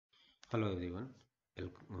Hello everyone,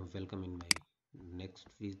 welcome in my next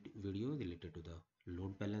video related to the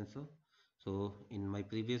load balancer. So in my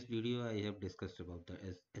previous video I have discussed about the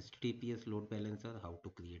HTTPS load balancer, how to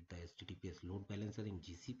create the HTTPS load balancer in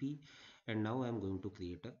GCP, and now I am going to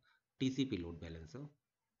create a TCP load balancer.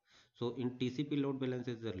 So in TCP load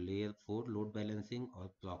balancer is a layer 4 load balancing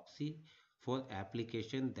or proxy for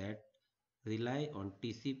application that rely on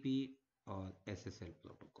TCP or SSL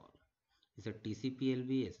protocol. It's a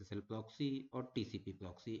TCP/LB, SSL proxy or TCP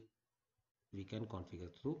proxy we can configure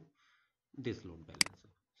through this load balancer.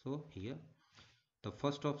 So here the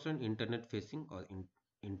first option, internet facing or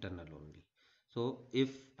internal only. So if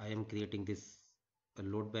I am creating this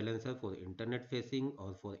load balancer for internet facing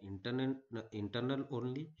or for internet internal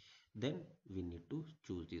only, then we need to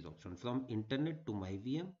choose this option from internet to my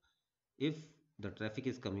VM if the traffic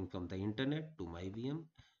is coming from the internet to my VM,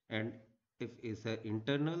 and if it's a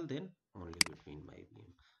internal, then only between my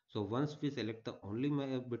VM. So once we select the only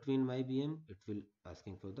between my VM, it will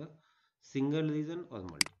asking for the single region or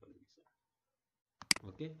multiple region.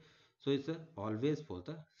 Okay, so it's always for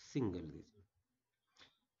the single region.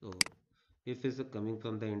 So if it's coming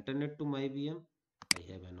from the internet to my VM,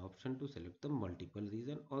 I have an option to select the multiple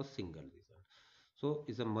region or single region. So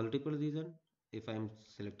is a multiple region. If I am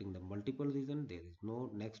selecting the multiple region, there is no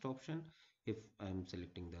next option. If I am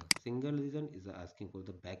selecting the single region, is asking for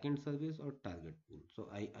the backend service or target pool. So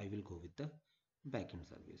I will go with the backend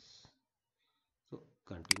service. So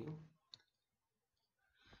continue,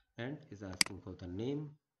 and is asking for the name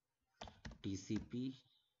TCP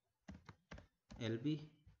LB.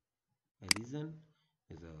 Region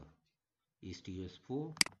is a East US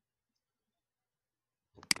 4.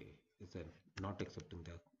 Okay, is a not accepting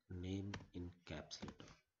the name in caps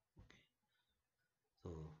letter. Okay, so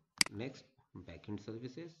next, backend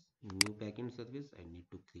services. New backend service I need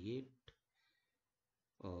to create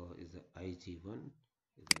is a IG1,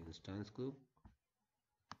 is an instance group,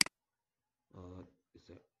 is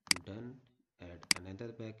a done. Add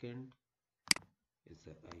another backend is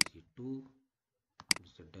a IG2,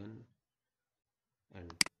 it's a done,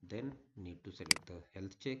 and then need to select the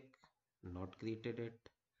health check, not created it.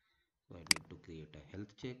 So I need to create a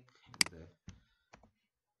health check is a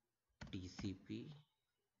TCP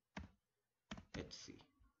HC.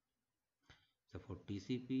 So for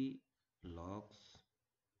TCP logs,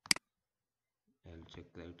 health check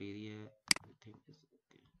criteria, everything is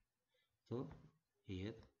okay. So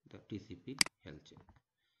here the TCP health check.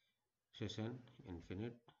 Session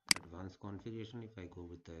infinite advanced configuration. If I go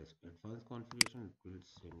with the advanced configuration, it will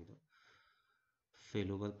show me the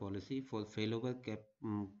failover policy. For failover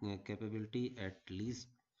capability, at least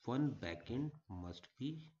one backend must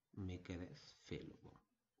be maker as failover.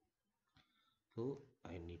 So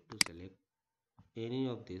I need to select any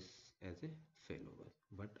of this as a failover,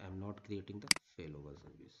 but I'm not creating the failover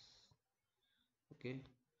service. Okay,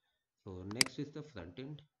 so next is the front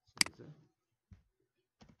end. So is a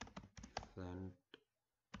front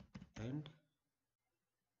end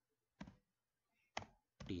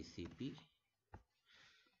TCP,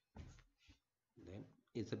 then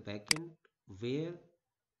is a backend where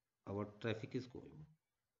our traffic is going,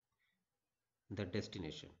 the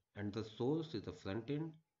destination, and the source is the front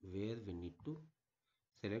end where we need to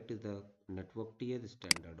select is the network tier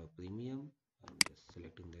standard or premium. I'm just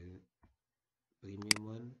selecting the premium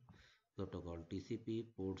one. Protocol TCP,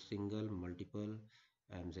 port single, multiple.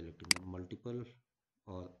 I am selecting the multiple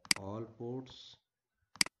or all ports,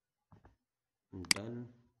 done,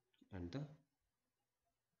 and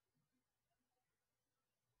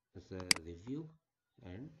the review,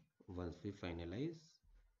 and once we finalize,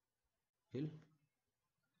 we'll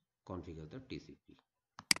configure the TCP.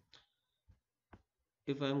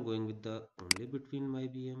 If I am going with the only between my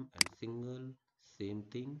VM and single, same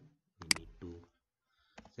thing, we need to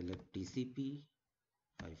select TCP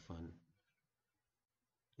hyphen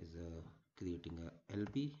is creating a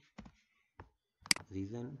LB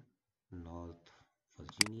region, North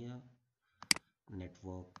Virginia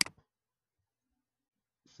network.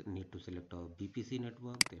 Need to select our BPC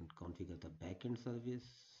network, then configure the backend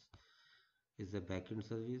service is the backend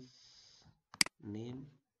service name.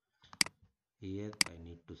 Here I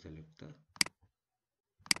need to select the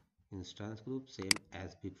instance group, same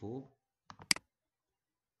as before.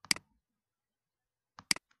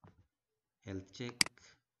 Health check,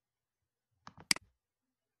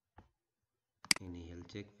 any health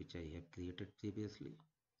check which I have created previously,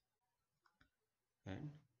 and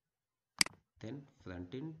then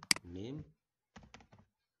front end name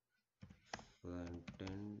front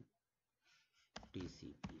end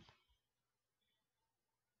TCP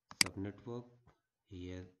subnetwork.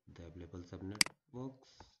 Here the available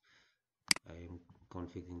subnetworks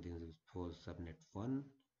configuring this for subnet 1,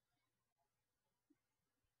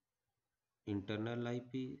 internal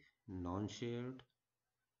IP, non-shared,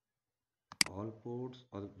 all ports,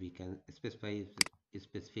 or we can specify a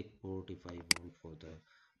specific port if I want for the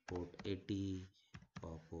port 80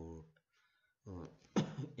 or port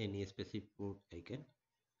any specific port I can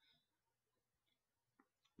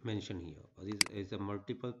mention here, or is a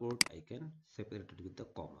multiple port I can separate it with the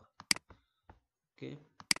comma. Okay,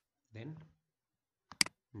 then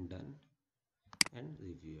done, and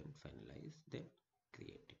review and finalize, then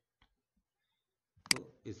create it. So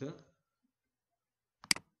is a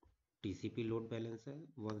TCP load balancer.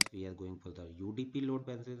 Once we are going for the UDP load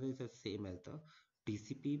balancer, is the same as the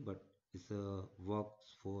TCP, but it's a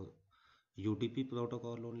works for UDP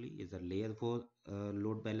protocol only. Is a layer 4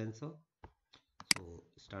 load balancer. So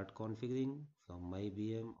start configuring from my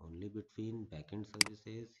VM only between backend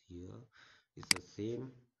services. Here is the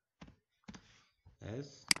same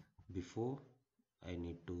as before. I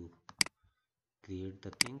need to create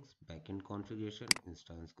the things, backend configuration,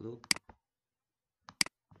 instance group,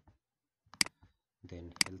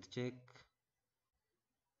 then health check,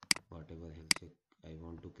 whatever health check I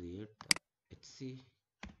want to create, the HC,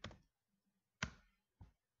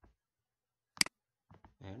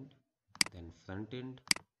 and then front end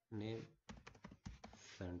name,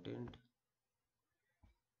 front end,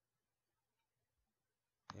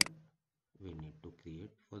 and we need to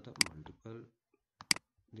create for the multiple.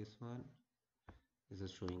 This one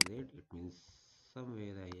is showing red, it means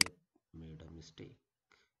somewhere I have made a mistake.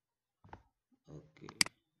 Okay,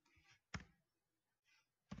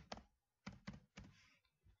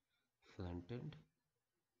 front end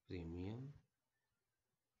premium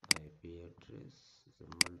IP address is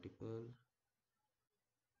a multiple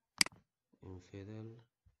infidel,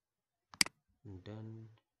 done.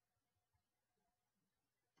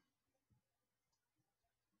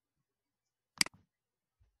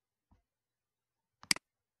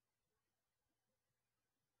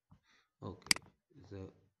 Okay, the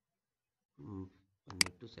I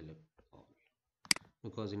need to select all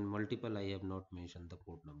because in multiple I have not mentioned the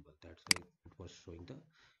port number, that's why it was showing the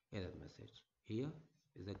error message. Here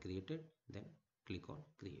is a created, then click on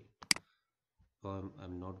create.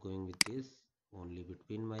 I'm not going with this, only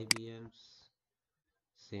between my VMs.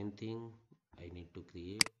 Same thing I need to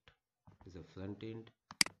create is a front end.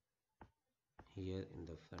 Here in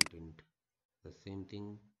the front end the same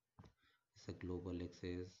thing is a global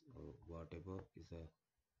access or whatever is a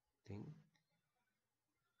thing.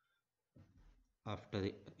 After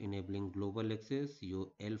enabling global access, your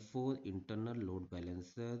L4 internal load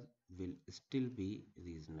balancer will still be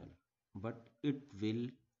regional, but it will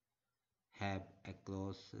have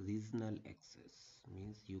across regional access.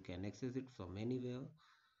 Means you can access it from anywhere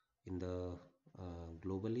in the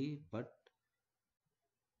globally, but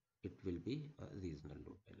it will be a regional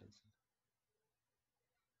load balancer.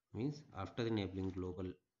 Means after enabling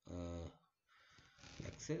global uh,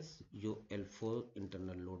 access, your L4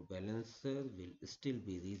 internal load balancer will still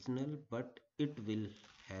be regional, but it will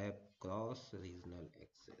have cross regional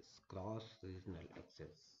access. Cross regional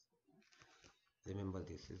access. Remember,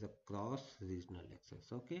 this is a cross regional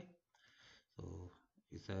access. Okay. So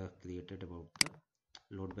it's created about the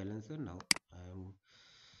load balancer. Now I am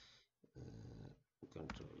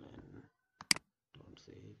control and don't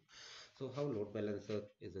save. So how load balancer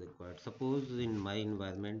is required? Suppose in my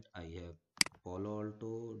environment I have Palo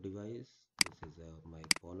Alto device. This is my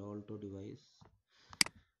Palo Alto device.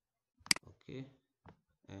 Okay,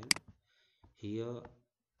 and here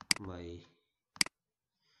my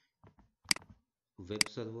web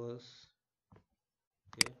servers.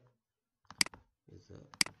 Okay, is a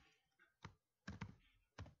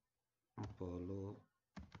Palo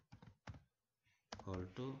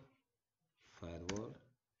Alto firewall.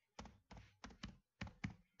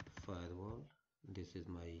 This is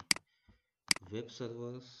my web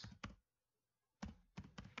servers,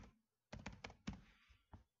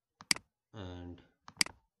 and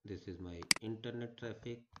this is my internet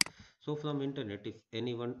traffic. So from internet, if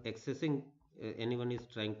anyone is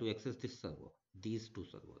trying to access this server, these two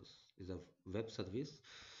servers is a web service.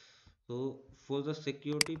 So for the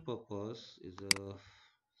security purpose is a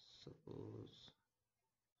suppose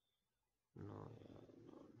no, yeah,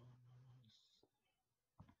 no,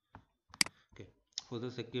 okay, for the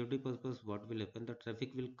security purpose what will happen, the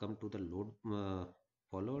traffic will come to the load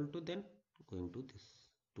Palo Alto, then going to this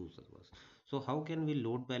two servers. So how can we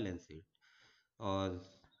load balance it, or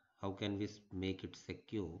how can we make it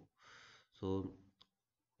secure? So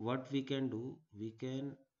what we can do, we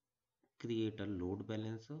can create a load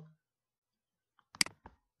balancer.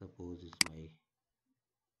 Suppose it's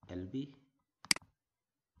my LB,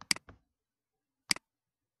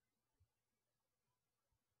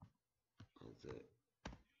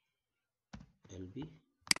 LB,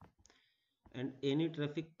 and any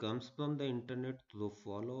traffic comes from the internet through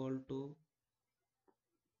Palo Alto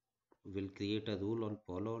will create a rule on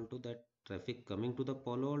Palo Alto that traffic coming to the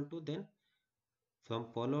Palo Alto, then from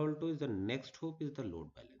Palo Alto is the next hop is the load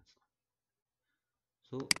balancer.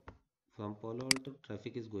 So from Palo Alto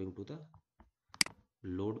traffic is going to the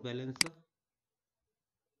load balancer,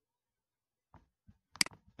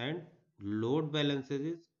 and load balancer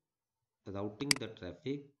is routing the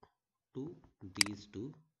traffic to these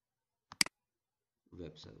two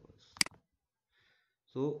web servers.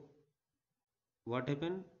 So what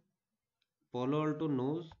happened? Palo Alto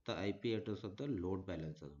knows the IP address of the load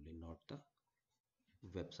balancer only, not the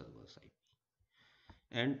web server's IP.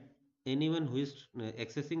 And anyone who is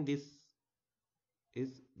accessing this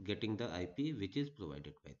is getting the IP which is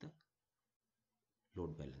provided by the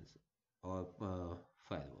load balancer or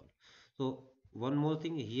firewall. So one more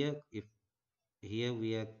thing here, if here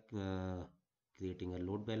we are creating a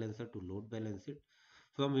load balancer to load balance it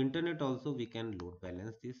from internet, also we can load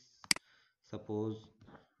balance this. Suppose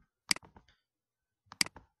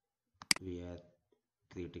we are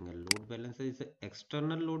creating a load balancer, is an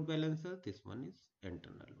external load balancer, this one is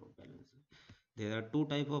internal load balancer. There are two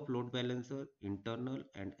type of load balancer, internal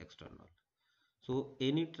and external. So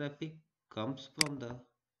any traffic comes from the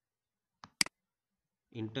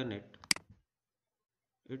internet,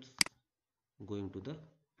 it's going to the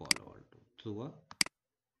Palo Alto through a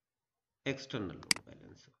external load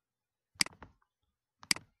balancer.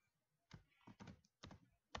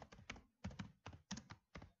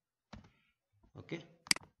 Okay.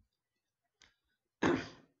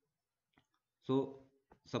 So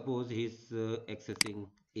suppose he's accessing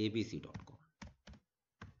abc.com.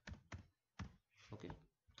 Okay.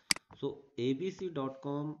 So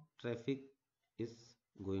abc.com traffic is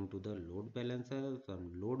going to the load balancer.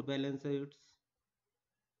 From load balancer, it's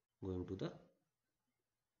going to the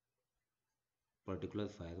particular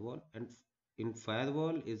firewall, and in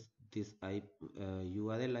firewall is this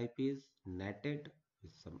URL IP is netted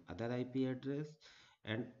with some other IP address,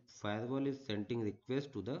 and firewall is sending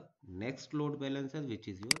request to the next load balancer, which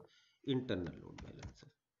is your internal load balancer,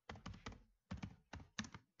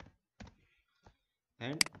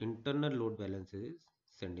 and internal load balancer is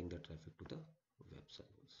sending the traffic to the web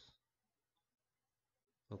servers.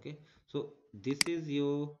 Okay, so this is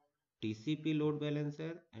your TCP load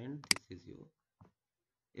balancer and this is your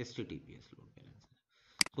HTTPS load balancer.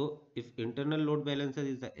 So if internal load balancer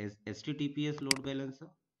is the HTTPS load balancer,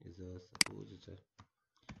 is a suppose it's a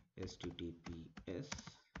HTTPS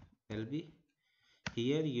LB.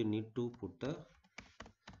 Here you need to put the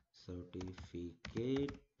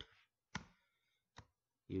certificate.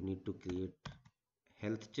 You need to create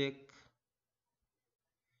health check.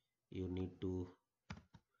 You need to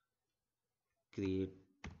create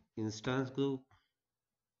instance group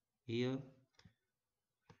here,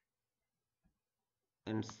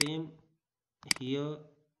 and same here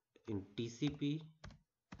in TCP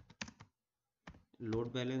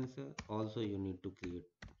load balancer also you need to create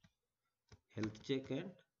health check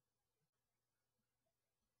and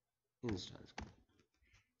instance group.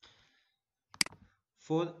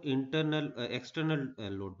 For internal external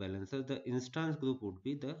load balancer, the instance group would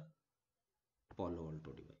be the Palo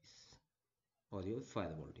Alto device or your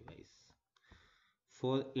firewall device.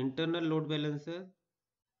 For internal load balancer,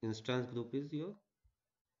 instance group is your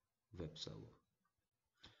web server.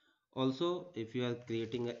 Also, if you are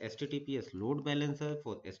creating a HTTPS load balancer,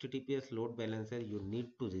 for HTTPS load balancer you need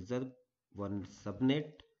to reserve one subnet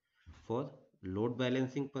for load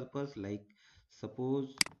balancing purpose. Like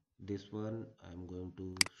suppose this one, I'm going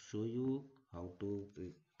to show you how to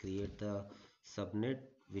create the subnet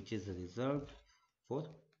which is reserved for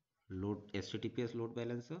load HTTPS load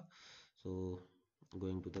balancer. So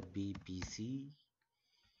going to the BPC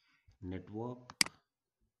network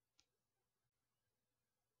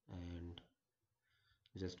and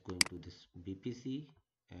just going to this BPC,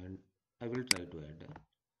 and I will try to add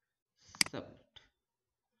a subnet.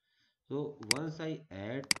 So once I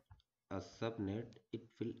add a subnet, it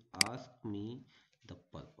will ask me the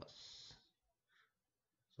purpose.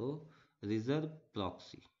 So reserve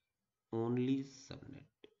proxy, only subnet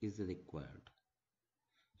is required.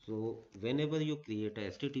 So whenever you create a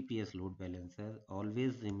HTTPS load balancer,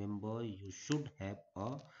 always remember you should have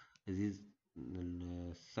a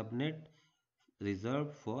subnet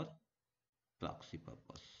reserved for proxy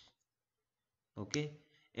purpose. Okay,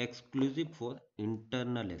 exclusive for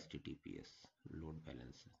internal HTTPS load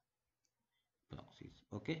balancer proxies.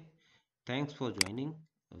 Okay, thanks for joining.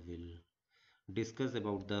 We'll discuss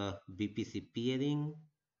about the BPC peering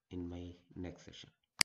in my next session.